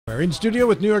We're in studio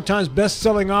with New York Times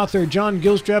best-selling author John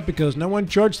Gilstrap because no one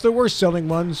charged the worst-selling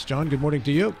ones. John, good morning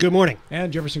to you. Good morning.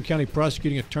 And Jefferson County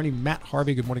Prosecuting Attorney Matt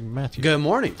Harvey. Good morning, Matthew. Good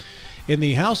morning. In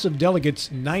the House of Delegates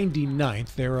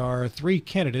 99th, there are 3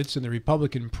 candidates in the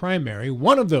Republican primary.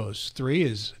 One of those 3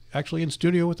 is actually in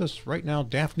studio with us right now,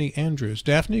 Daphne Andrews.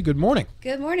 Daphne, good morning.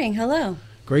 Good morning. Hello.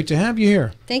 Great to have you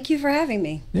here. Thank you for having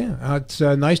me. Yeah, it's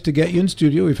nice to get you in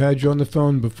studio. We've had you on the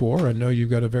phone before. I know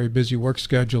you've got a very busy work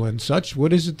schedule and such.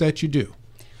 What is it that you do?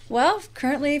 Well,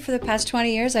 currently for the past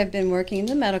 20 years, I've been working in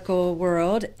the medical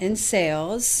world in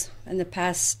sales. In the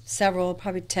past several,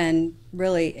 probably 10,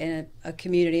 really in a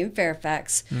community in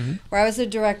Fairfax, where I was the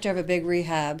director of a big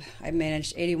rehab. I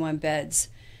managed 81 beds,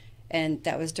 and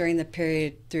that was during the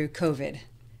period through COVID.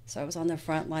 So I was on the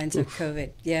front lines of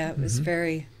COVID. Yeah, it was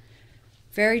very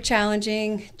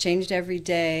challenging, changed every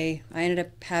day. I ended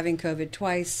up having COVID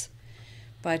twice,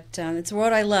 but it's a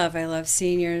world I love. I love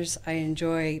seniors. I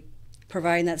enjoy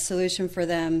providing that solution for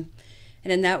them.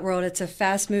 And in that world, it's a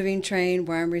fast-moving train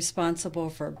where I'm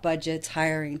responsible for budgets,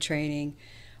 hiring, training,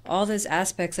 all those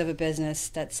aspects of a business.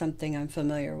 That's something I'm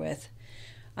familiar with.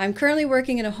 I'm currently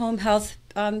working in a home health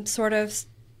sort of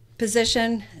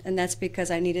position, and that's because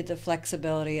I needed the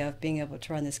flexibility of being able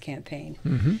to run this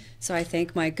campaign. So I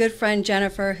thank my good friend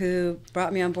Jennifer, who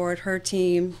brought me on board her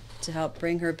team to help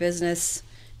bring her business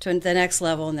to the next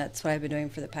level, and that's what I've been doing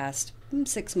for the past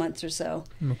 6 months or so.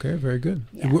 Okay, very good.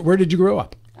 Yeah. Where did you grow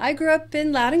up? I grew up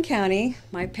in Loudoun County.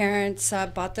 My parents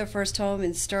bought their first home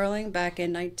in Sterling back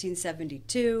in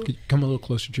 1972. Could you come a little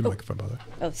closer to your microphone, brother.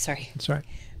 Oh, sorry. That's all right.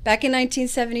 Back in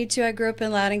 1972, I grew up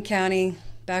in Loudoun County,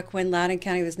 back when Loudoun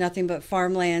County was nothing but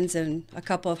farmlands and a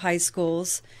couple of high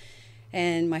schools.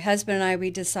 And my husband and I, we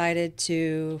decided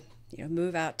to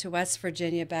move out to West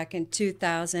Virginia back in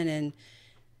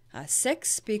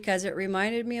 2006 because it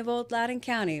reminded me of old Loudoun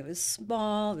County. It was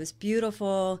small, it was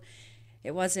beautiful.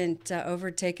 It wasn't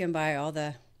overtaken by all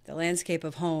the landscape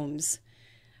of homes.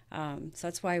 So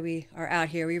that's why we are out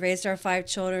here. We raised our 5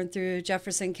 children through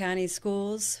Jefferson County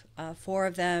schools. 4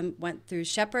 of them went through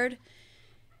Shepherd.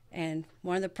 And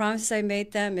one of the promises I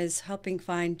made them is helping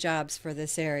find jobs for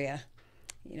this area.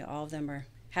 All of them are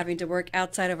having to work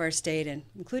outside of our state, and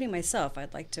including myself,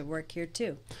 I'd like to work here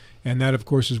too. And that, of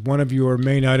course, is one of your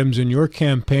main items in your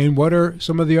campaign. What are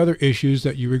some of the other issues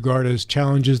that you regard as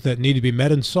challenges that need to be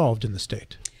met and solved in the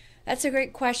state? That's a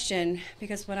great question,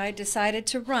 because when I decided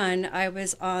to run, I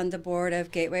was on the board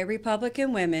of Gateway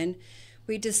Republican Women.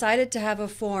 We decided to have a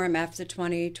forum after the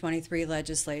 2023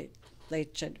 legislature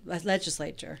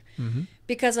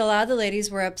because a lot of the ladies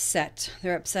were upset.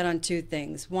 They're upset on 2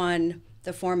 things. One,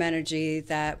 the Form Energy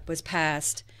that was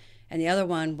passed, and the other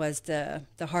one was the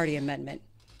Hardy Amendment.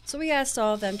 So we asked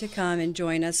all of them to come and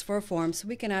join us for a forum so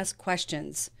we can ask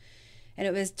questions. And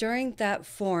it was during that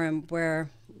forum where,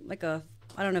 I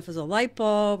don't know if it was a light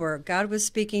bulb or God was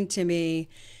speaking to me,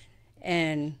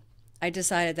 and I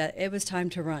decided that it was time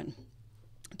to run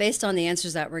based on the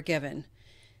answers that were given.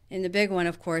 And the big one,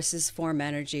 of course, is Form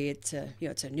Energy. It's a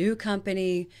new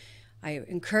company. I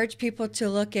encourage people to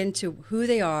look into who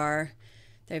they are.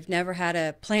 They've never had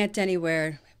a plant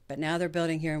anywhere, but now they're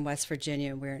building here in West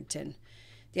Virginia, in Warrenton.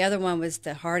 The other one was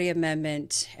the Hardy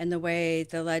Amendment, and the way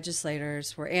the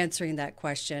legislators were answering that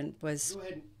question was... Go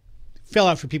ahead and fill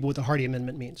out for people what the Hardy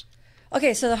Amendment means.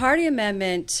 Okay, so the Hardy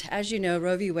Amendment, as you know,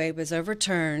 Roe v. Wade was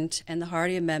overturned, and the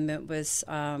Hardy Amendment was,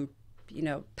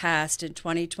 passed in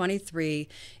 2023.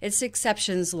 It's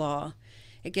exceptions law.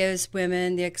 It gives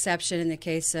women the exception in the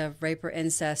case of rape or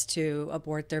incest to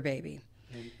abort their baby.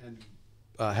 And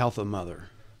health of mother.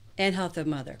 And health of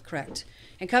mother, correct.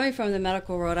 And coming from the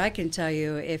medical world, I can tell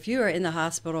you, if you are in the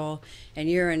hospital and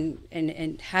you're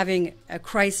in having a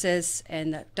crisis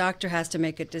and the doctor has to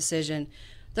make a decision,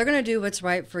 they're going to do what's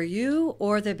right for you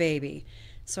or the baby.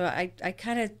 So I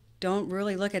kind of don't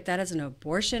really look at that as an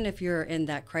abortion if you're in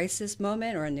that crisis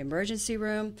moment or in the emergency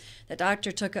room. The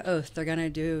doctor took an oath. They're going to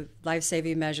do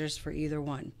life-saving measures for either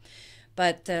one.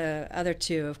 But the other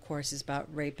 2, of course, is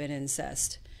about rape and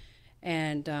incest.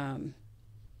 And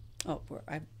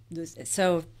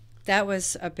so that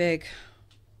was a big...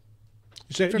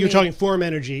 So you're talking Form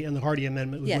Energy and the Hardy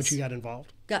Amendment was Yes. what you got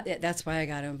involved. That's why I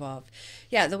got involved.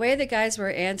 Yeah, the way the guys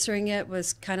were answering it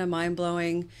was kind of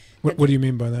mind-blowing. What do you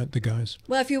mean by that, the guys?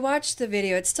 Well, if you watch the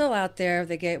video, it's still out there,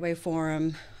 the Gateway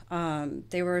Forum.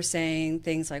 They were saying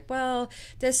things like, well,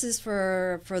 this is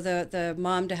for the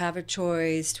mom to have a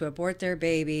choice to abort their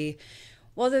baby.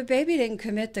 Well, the baby didn't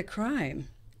commit the crime.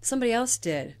 Somebody else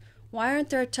did. Why aren't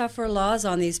there tougher laws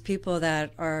on these people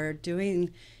that are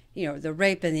doing, the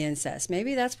rape and the incest?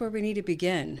 Maybe that's where we need to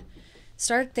begin.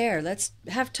 Start there. Let's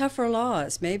have tougher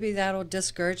laws. Maybe that'll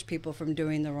discourage people from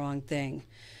doing the wrong thing.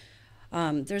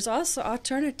 There's also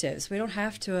alternatives. We don't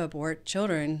have to abort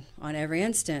children on every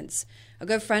instance. A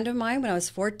good friend of mine, when I was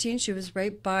 14, she was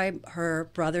raped by her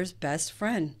brother's best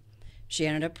friend. She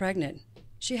ended up pregnant.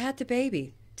 She had the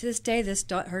baby. To this day,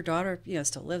 her daughter,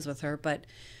 still lives with her, but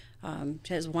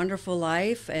she has a wonderful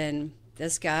life, and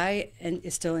this guy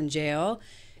is still in jail.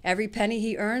 Every penny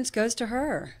he earns goes to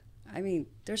her. I mean,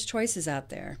 there's choices out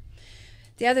there.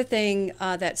 The other thing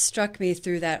that struck me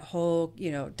through that whole,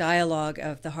 dialogue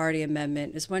of the Hardy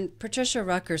Amendment is when Patricia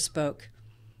Rucker spoke.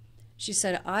 She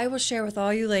said, "I will share with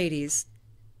all you ladies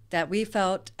that we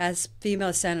felt as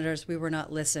female senators we were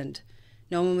not listened.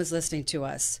 No one was listening to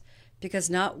us because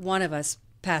not one of us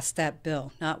passed that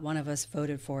bill. Not one of us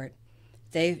voted for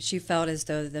it. She felt as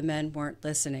though the men weren't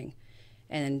listening.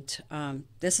 And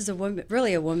this is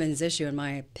really a woman's issue, in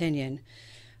my opinion.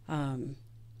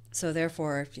 So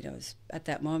therefore, at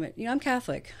that moment, I'm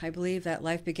Catholic. I believe that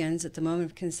life begins at the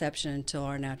moment of conception until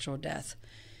our natural death.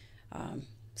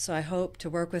 So I hope to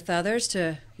work with others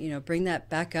to, bring that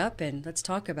back up, and let's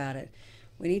talk about it.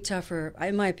 We need tougher,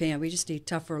 in my opinion, we just need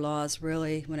tougher laws,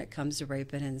 really, when it comes to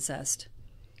rape and incest.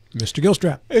 Mr.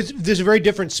 Gilstrap. There's a very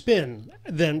different spin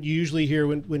than you usually hear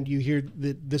when you hear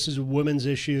that this is a woman's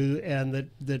issue and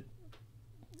that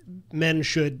men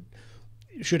should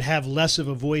have less of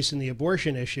a voice in the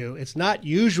abortion issue. It's not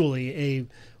usually a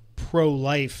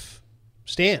pro-life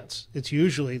stance. It's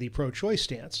usually the pro-choice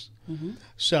stance. Mm-hmm.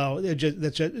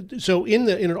 So in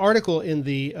an article in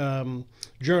the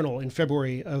Journal in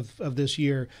February of this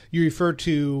year, you refer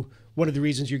to one of the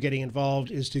reasons you're getting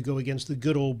involved is to go against the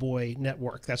Good Old Boy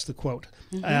Network. That's the quote.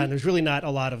 Mm-hmm. And there's really not a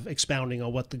lot of expounding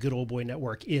on what the Good Old Boy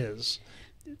Network is.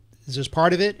 Is this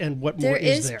part of it, and what more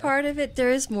is there? There is part of it. There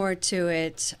is more to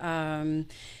it.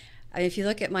 If you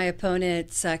look at my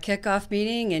opponent's kickoff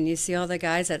meeting and you see all the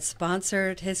guys that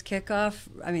sponsored his kickoff,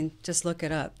 just look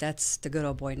it up. That's the Good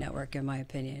Old Boy Network, in my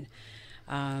opinion.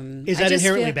 Is that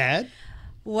inherently bad?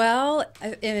 Well,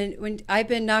 when I've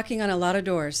been knocking on a lot of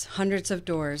doors, hundreds of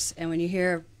doors, and when you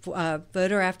hear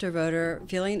voter after voter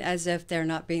feeling as if they're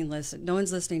not being listened, no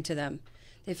one's listening to them.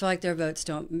 They feel like their votes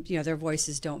don't, their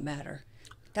voices don't matter.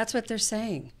 That's what they're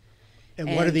saying.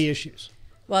 And what are the issues?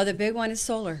 Well, the big one is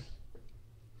solar.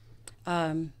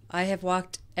 I have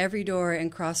walked every door in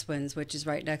Crosswinds, which is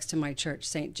right next to my church,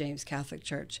 St. James Catholic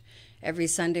Church. Every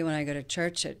Sunday when I go to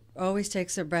church, it always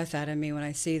takes the breath out of me when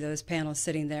I see those panels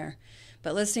sitting there.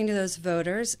 But listening to those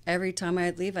voters, every time I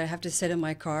leave, I have to sit in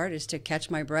my car just to catch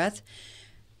my breath.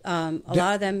 A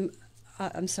lot of them,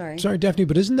 I'm sorry. Sorry, Daphne,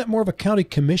 but isn't that more of a county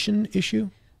commission issue?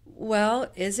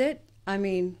 Well, is it?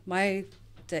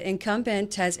 The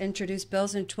incumbent has introduced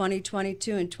bills in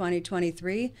 2022 and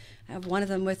 2023. I have one of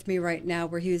them with me right now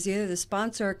where he was either the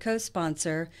sponsor or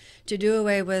co-sponsor to do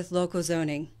away with local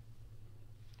zoning,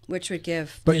 which would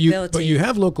give the ability. But you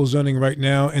have local zoning right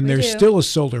now, and there's still a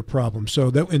solar problem.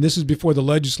 And this is before the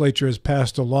legislature has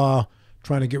passed a law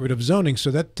trying to get rid of zoning.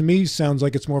 So that, to me, sounds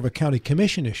like it's more of a county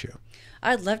commission issue.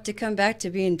 I'd love to come back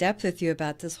to be in depth with you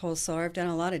about this whole solar. I've done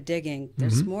a lot of digging.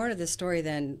 There's more to the story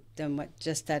than what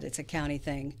just that it's a county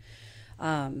thing.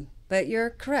 But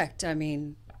you're correct.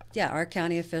 Our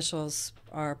county officials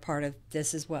are part of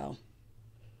this as well.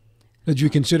 Had you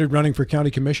considered running for county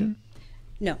commission?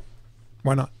 No.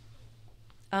 Why not?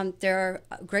 There are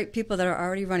great people that are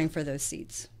already running for those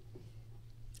seats.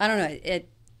 I don't know.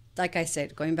 Like I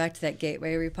said, going back to that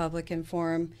Gateway Republican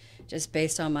Forum, just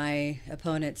based on my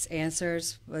opponent's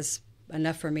answers, was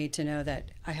enough for me to know that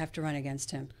I have to run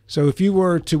against him. So if you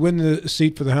were to win the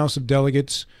seat for the House of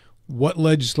Delegates, what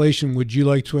legislation would you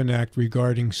like to enact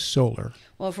regarding solar?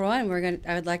 Well, for one,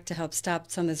 I would like to help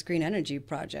stop some of these green energy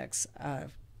projects.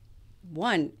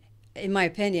 One, in my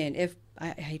opinion, I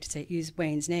hate to use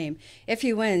Wayne's name, if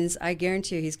he wins, I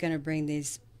guarantee you he's going to bring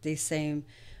these same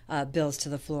bills to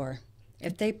the floor.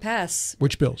 If they pass...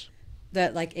 Which bills?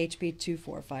 That, like HB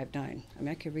 2459.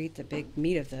 I could read the big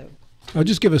meat of the... Oh,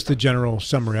 just give us the general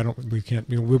summary. I won't read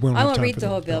the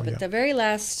whole bill, but the very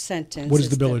last sentence... What does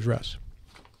the bill address?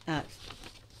 To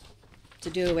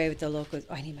do away with the local...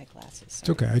 Oh, I need my glasses. Sorry. It's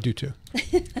okay, I do too.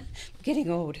 I'm getting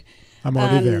old. I'm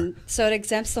already there. So it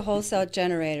exempts the wholesale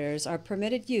generators are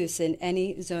permitted use in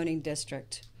any zoning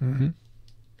district. Mm-hmm.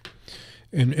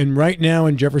 And right now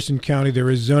in Jefferson County, there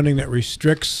is zoning that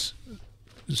restricts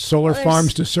solar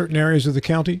farms to certain areas of the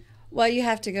county? Well, you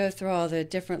have to go through all the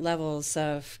different levels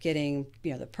of getting,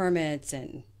 the permits,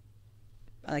 and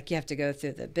you have to go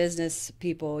through the business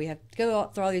people. You have to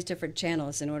go through all these different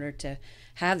channels in order to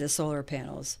have the solar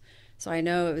panels. So I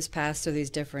know it was passed through these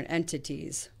different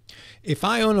entities. If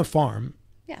I own a farm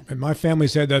Yeah. And my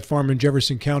family's had that farm in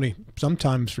Jefferson County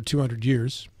sometimes for 200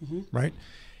 years, right?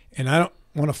 And I don't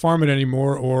want to farm it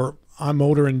anymore, or I'm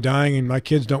older and dying and my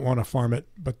kids don't want to farm it,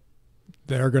 but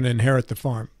they're going to inherit the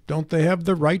farm. Don't they have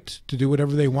the right to do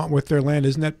whatever they want with their land?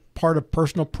 Isn't that part of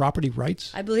personal property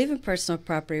rights? I believe in personal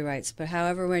property rights, but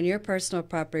however, when your personal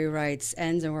property rights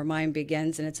ends and where mine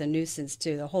begins and it's a nuisance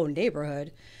to the whole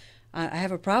neighborhood, I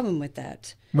have a problem with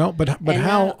that. Well, but And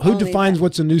how? not Who only defines that-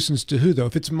 what's a nuisance to who, though?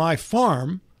 If it's my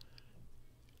farm,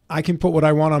 I can put what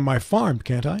I want on my farm,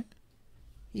 can't I?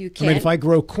 You I can't. mean, if I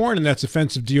grow corn and that's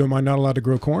offensive to you, am I not allowed to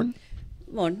grow corn?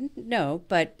 Well, no,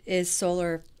 but is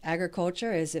solar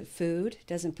agriculture? Is it food? It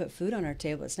doesn't put food on our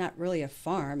table. It's not really a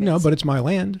farm. No, but it's my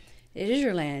land. It is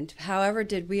your land. However,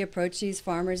 did we approach these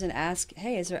farmers and ask,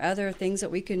 hey, is there other things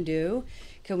that we can do?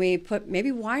 Can we put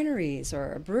maybe wineries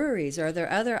or breweries? Or are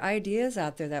there other ideas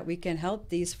out there that we can help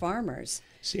these farmers?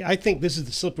 See, I think this is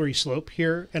the slippery slope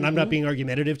here, and I'm not being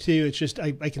argumentative to you. It's just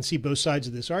I can see both sides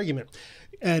of this argument.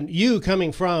 And you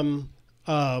coming from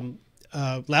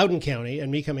Loudoun County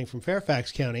and me coming from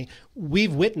Fairfax County,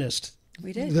 we've witnessed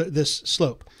We did. this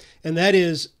slope. And that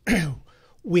is,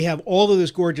 we have all of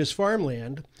this gorgeous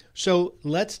farmland, so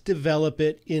let's develop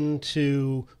it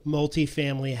into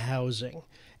multifamily housing.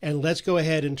 And let's go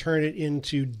ahead and turn it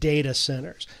into data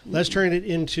centers. Let's turn it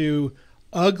into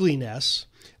ugliness.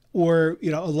 Or, a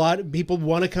lot of people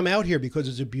want to come out here because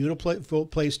it's a beautiful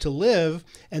place to live.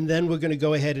 And then we're going to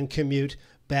go ahead and commute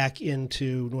back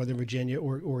into Northern Virginia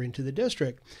or into the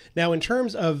district. Now, in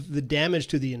terms of the damage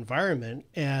to the environment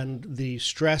and the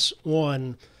stress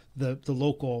on the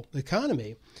local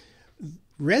economy,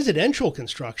 residential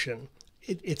construction,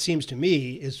 it seems to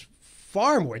me, is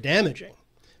far more damaging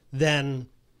than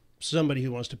somebody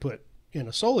who wants to put in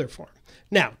a solar farm.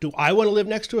 Now, do I want to live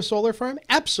next to a solar farm?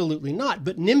 Absolutely not.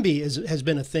 But NIMBY has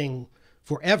been a thing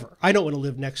forever. I don't want to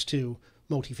live next to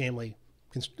multifamily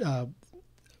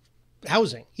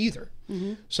housing either.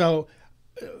 So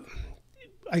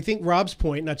I think Rob's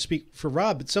point, not to speak for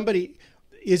Rob, but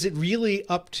is it really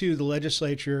up to the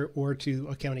legislature or to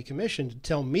a county commission to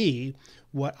tell me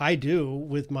what I do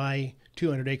with my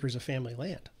 200 acres of family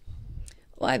land?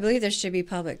 Well, I believe there should be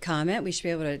public comment. We should be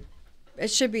able to, it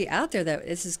should be out there that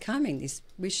this is coming.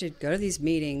 We should go to these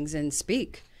meetings and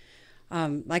speak.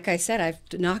 Like I said, I've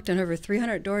knocked on over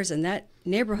 300 doors in that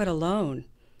neighborhood alone.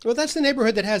 Well, that's the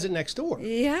neighborhood that has it next door.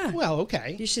 Yeah. Well,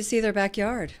 okay. You should see their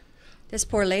backyard. This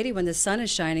poor lady, when the sun is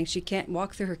shining, she can't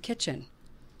walk through her kitchen.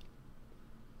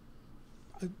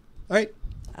 All right.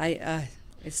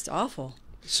 It's awful.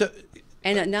 So,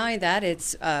 And not only that,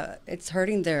 it's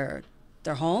hurting their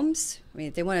homes. I mean,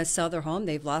 if they want to sell their home,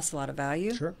 they've lost a lot of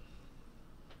value. Sure.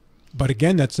 But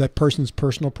again, that's that person's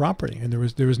personal property, and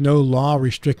there was no law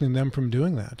restricting them from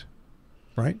doing that,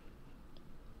 right?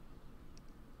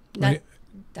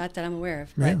 Not that I'm aware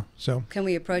of. But Yeah. So, can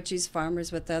we approach these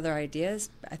farmers with other ideas?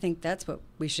 I think that's what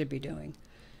we should be doing.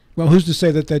 well, who's to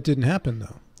say that didn't happen,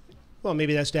 though? Well,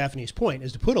 maybe that's Daphne's point,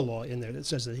 is to put a law in there that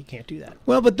says that he can't do that.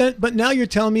 Well, but now you're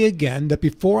telling me again that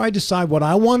before I decide what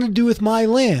I want to do with my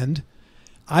land,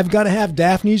 I've got to have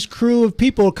Daphne's crew of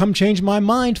people come change my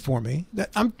mind for me.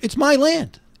 It's my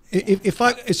land.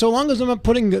 So long as I'm not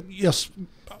putting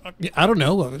I don't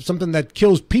know, something that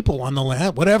kills people on the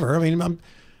land, whatever. I mean,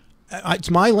 it's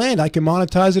my land. I can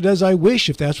monetize it as I wish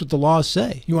if that's what the laws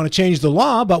say. You want to change the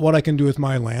law about what I can do with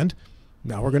my land?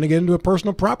 Now we're going to get into a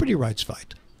personal property rights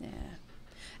fight. Yeah.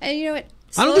 And you know what?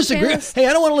 I don't Solar disagree. panels- Hey,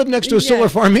 I don't want to live next to a Yeah. solar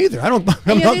farm either. I'm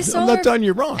these not telling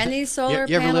you wrong. And these solar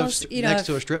you ever panels, lived next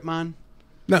to a strip mine?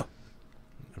 No,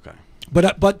 Okay.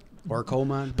 but Or a coal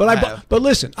mine? but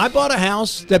listen, I bought a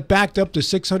house that backed up to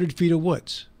 600 feet of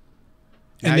woods.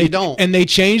 Now they you don't. And they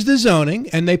changed the zoning,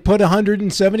 and they put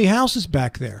 170 houses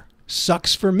back there.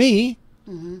 Sucks for me,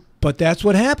 but that's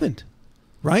what happened,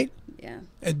 right? Yeah.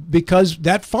 Because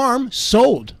that farm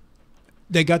sold.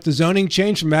 They got the zoning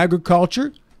changed from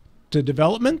agriculture to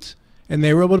development, and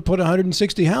they were able to put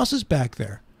 160 houses back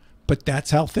there. But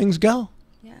that's how things go,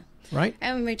 Yeah. right?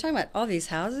 And when we're talking about all these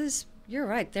houses, you're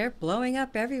right. They're blowing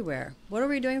up everywhere. What are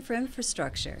we doing for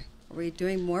infrastructure? Are we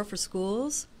doing more for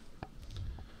schools?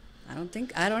 I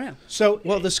don't know. So,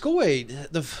 Well, the school aid,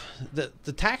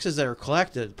 the taxes that are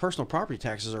collected, personal property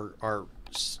taxes are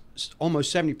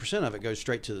almost 70% of it goes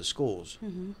straight to the schools.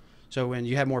 So when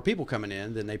you have more people coming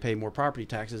in, then they pay more property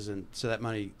taxes, and so that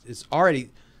money is already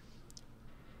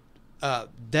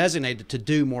designated to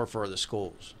do more for the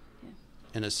schools,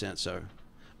 in a sense. So,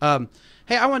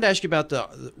 hey, I wanted to ask you about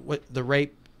the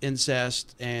rape,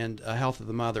 incest, and health of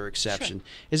the mother exception. Sure.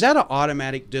 Is that an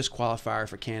automatic disqualifier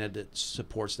if a candidate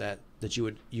supports that you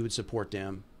would support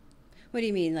them? What do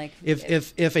you mean? Like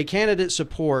If a candidate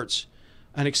supports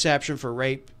an exception for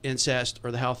rape, incest,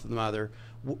 or the health of the mother,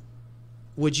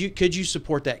 could you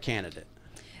support that candidate?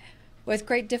 With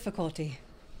great difficulty.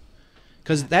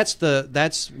 Because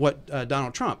that's what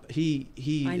Donald Trump, he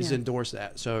has know. endorsed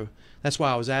that. So that's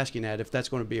why I was asking that, if that's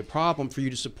going to be a problem for you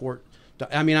to support.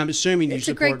 I mean, I'm assuming you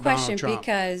support Donald Trump. It's a great question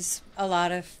because a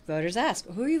lot of voters ask,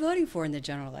 who are you voting for in the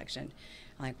general election?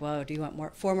 I'm like, well, do you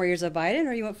want 4 more years of Biden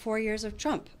or you want 4 years of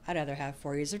Trump? I'd rather have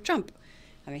 4 years of Trump.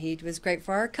 I mean, he was great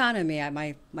for our economy.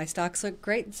 My stocks look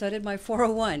great, and so did my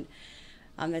 401.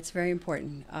 That's very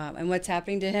important. And what's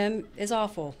happening to him is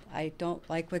awful. I don't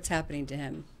like what's happening to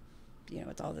him,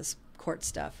 with all this court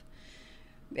stuff.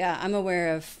 Yeah, I'm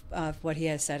aware of what he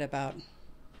has said about,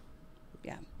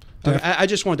 yeah. I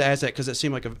just wanted to ask that because it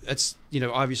seemed like it's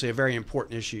obviously a very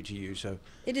important issue to you. So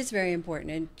it is very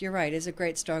important, and you're right. It's a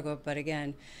great struggle, but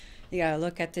again, you got to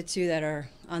look at the two that are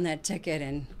on that ticket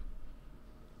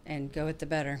and go with the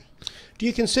better. Do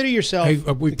you consider yourself? Hey,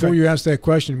 before you ask that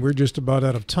question, we're just about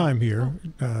out of time here,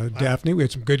 Daphne. We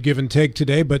had some good give and take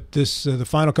today, but the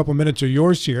final couple minutes are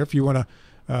yours here. If you want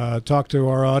to talk to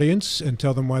our audience and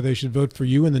tell them why they should vote for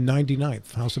you in the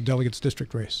 99th House of Delegates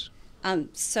district race.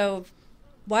 So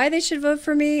why they should vote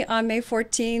for me on May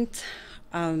 14th,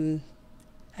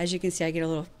 as you can see, I get a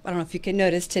little, I don't know if you can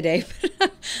notice today,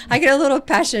 but I get a little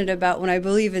passionate about when I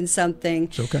believe in something.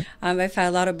 It's okay. I've had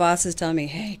a lot of bosses tell me,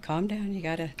 hey, calm down, you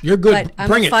got to. You're good. But I'm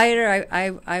Bring a it. fighter.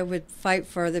 I would fight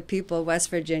for the people of West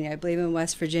Virginia. I believe in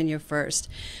West Virginia first.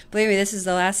 Believe me, this is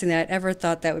the last thing that I ever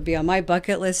thought that would be on my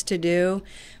bucket list to do,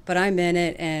 but I'm in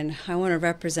it, and I want to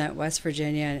represent West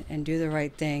Virginia and do the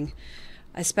right thing.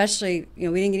 Especially,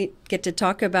 we didn't get to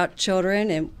talk about children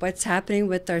and what's happening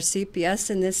with our CPS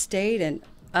in this state and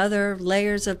other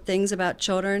layers of things about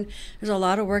children. There's a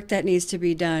lot of work that needs to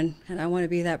be done, and I want to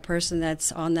be that person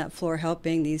that's on that floor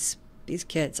helping these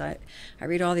kids. I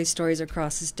read all these stories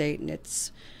across the state, and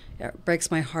it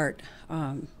breaks my heart.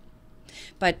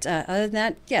 But other than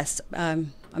that, yes,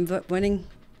 I'm winning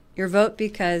your vote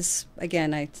because,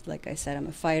 again, like I said, I'm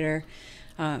a fighter.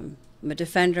 I'm a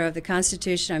defender of the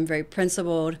Constitution. I'm very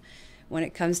principled. When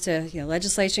it comes to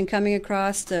legislation coming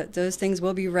across, those things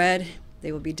will be read.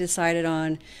 They will be decided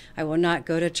on. I will not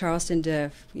go to Charleston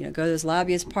to go to those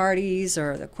lobbyist parties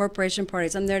or the corporation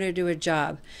parties. I'm there to do a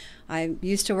job. I'm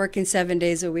used to working 7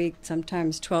 days a week,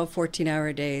 sometimes 12,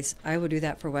 14-hour days. I will do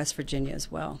that for West Virginia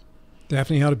as well.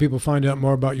 Daphne, how do people find out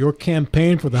more about your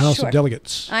campaign for the House of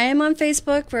Delegates? I am on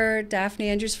Facebook for Daphne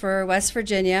Andrews for West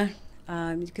Virginia.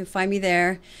 You can find me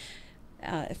there.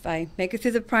 If I make it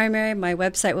through the primary, my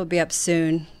website will be up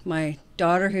soon. My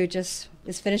daughter, who just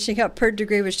is finishing up her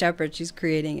degree with Shepherd, she's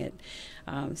creating it.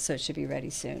 So it should be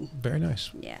ready soon. Very nice.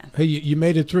 Yeah. Hey, you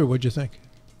made it through. What'd you think?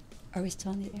 Are we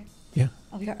still in the air? Yeah.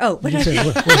 Oh, we are. Oh, what you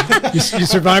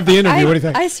survived the interview. What do you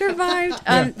think? I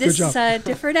survived. This is a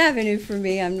different avenue for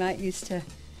me. I'm not used to.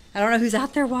 I don't know who's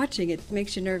out there watching. It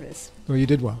makes you nervous. Well, you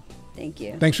did well. Thank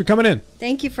you. Thanks for coming in.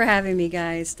 Thank you for having me,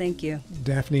 guys. Thank you.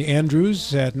 Daphne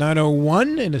Andrews at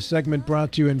 9:01 in a segment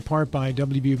brought to you in part by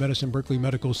WVU Medicine Berkeley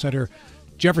Medical Center,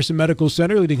 Jefferson Medical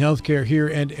Center, leading healthcare here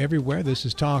and everywhere. This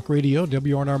is Talk Radio,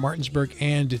 WRNR Martinsburg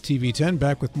and TV10.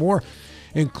 Back with more,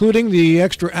 including the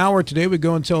extra hour today. We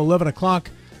go until 11 o'clock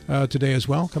today as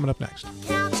well. Coming up next.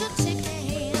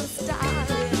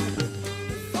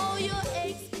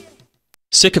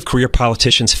 Sick of career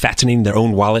politicians fattening their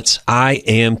own wallets? I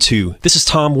am too. This is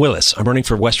Tom Willis. I'm running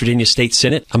for West Virginia State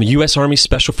Senate. I'm a U.S. Army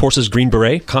Special Forces Green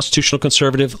Beret, constitutional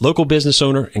conservative, local business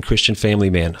owner, and Christian family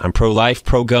man. I'm pro-life,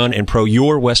 pro-gun, and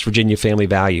pro-your West Virginia family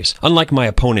values. Unlike my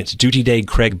opponent, Duty Day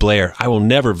Craig Blair, I will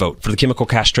never vote for the chemical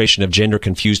castration of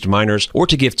gender-confused minors or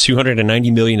to give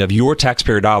 $290 million of your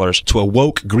taxpayer dollars to a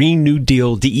woke Green New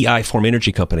Deal DEI form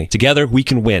energy company. Together, we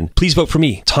can win. Please vote for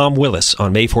me, Tom Willis,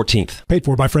 on May 14th. Paid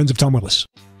for by friends of Tom Willis.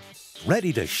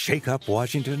 Ready to shake up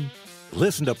Washington?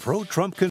 Listen to pro-Trump